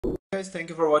Guys, thank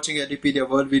you for watching Edupedia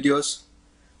World videos.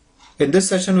 In this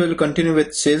session, we will continue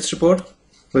with sales report.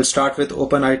 We'll start with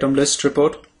open item list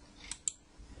report.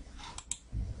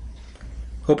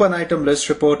 Open item list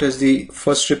report is the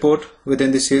first report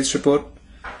within the sales report.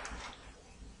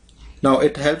 Now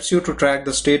it helps you to track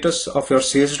the status of your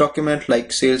sales document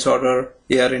like sales order,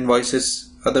 AR invoices,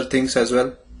 other things as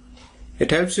well. It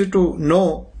helps you to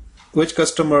know which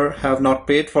customer have not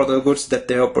paid for the goods that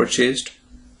they have purchased.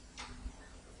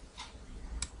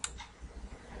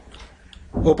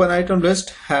 Open item list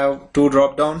have two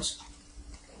drop downs.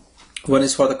 One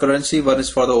is for the currency, one is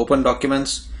for the open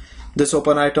documents. This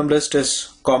open item list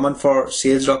is common for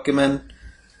sales document,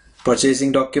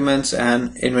 purchasing documents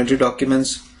and inventory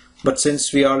documents. But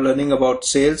since we are learning about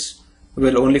sales,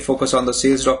 we'll only focus on the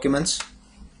sales documents.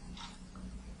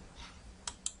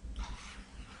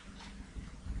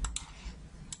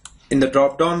 In the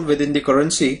drop down within the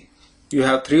currency, you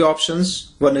have three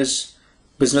options. One is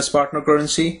business partner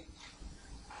currency,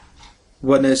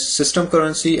 one is system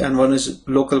currency, and one is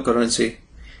local currency.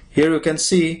 Here you can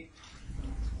see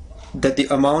that the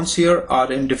amounts here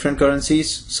are in different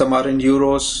currencies. Some are in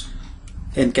euros,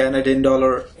 in Canadian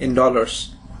dollar, in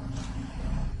dollars.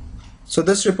 So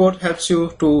this report helps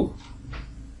you to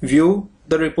view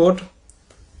the report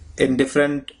in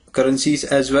different currencies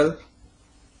as well.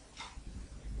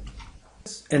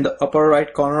 In the upper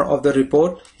right corner of the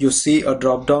report, you see a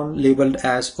drop down labeled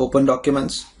as open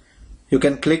documents. You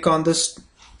can click on this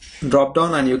drop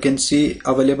down and you can see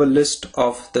available list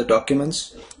of the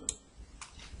documents.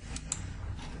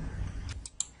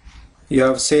 You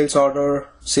have sales order,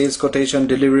 sales quotation,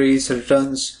 deliveries,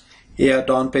 returns, AR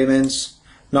down payments.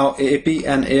 Now AP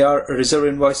and AR reserve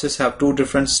invoices have two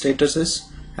different statuses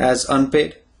as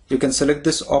unpaid. You can select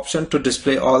this option to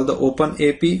display all the open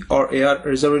AP or AR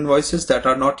reserve invoices that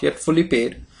are not yet fully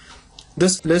paid.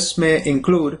 This list may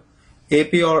include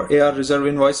AP or AR reserve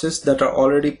invoices that are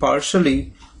already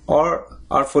partially or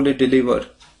are fully delivered.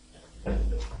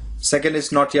 Second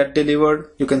is not yet delivered.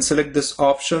 You can select this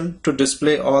option to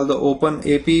display all the open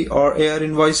AP or AR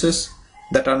invoices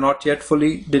that are not yet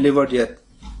fully delivered yet.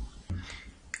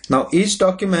 Now each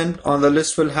document on the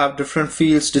list will have different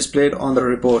fields displayed on the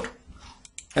report.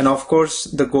 And of course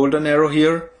the golden arrow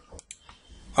here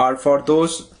are for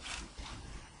those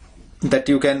that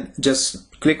you can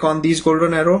just click on these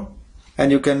golden arrow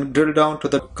and you can drill down to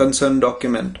the concerned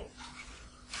document.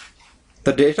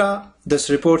 The data this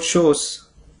report shows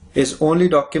is only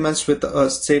documents with a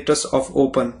status of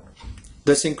open.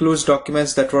 This includes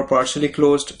documents that were partially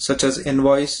closed, such as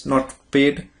invoice not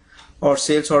paid or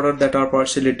sales order that are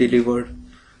partially delivered.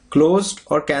 Closed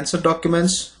or cancelled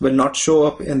documents will not show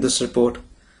up in this report.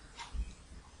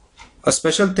 A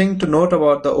special thing to note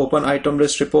about the open item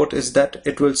list report is that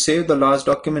it will save the last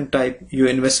document type you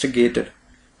investigated.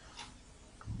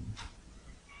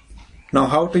 Now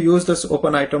how to use this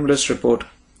open item list report.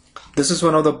 This is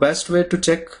one of the best way to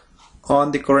check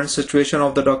on the current situation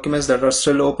of the documents that are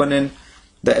still open in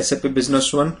the SAP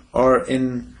Business One or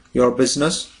in your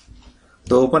business.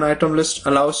 The open item list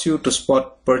allows you to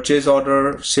spot purchase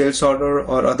order, sales order,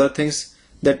 or other things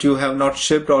that you have not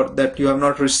shipped or that you have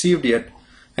not received yet.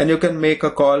 And you can make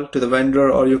a call to the vendor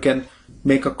or you can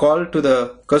make a call to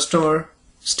the customer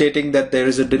stating that there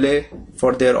is a delay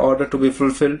for their order to be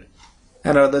fulfilled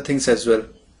and other things as well.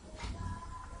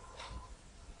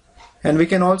 And we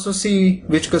can also see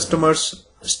which customers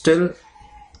still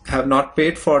have not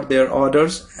paid for their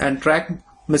orders and track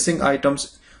missing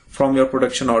items from your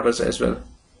production orders as well.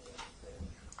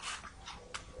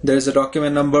 There is a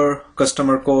document number,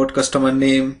 customer code, customer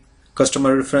name,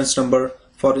 customer reference number.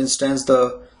 For instance,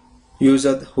 the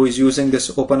user who is using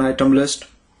this open item list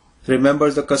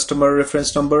remembers the customer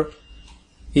reference number.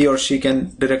 He or she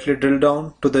can directly drill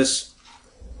down to this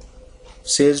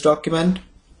sales document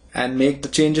and make the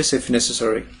changes if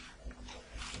necessary.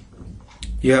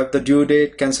 You have the due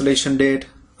date, cancellation date,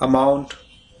 amount,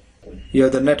 you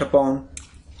have the net amount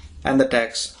and the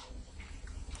tax.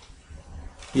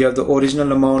 You have the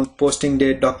original amount, posting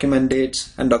date, document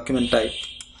dates and document type.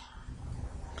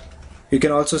 You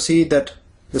can also see that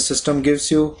the system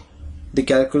gives you the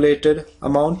calculated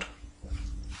amount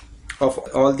of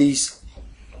all these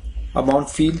amount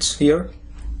fields here.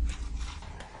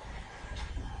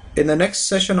 In the next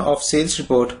session of sales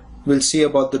report, we'll see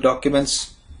about the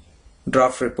documents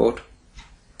draft report.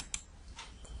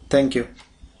 Thank you.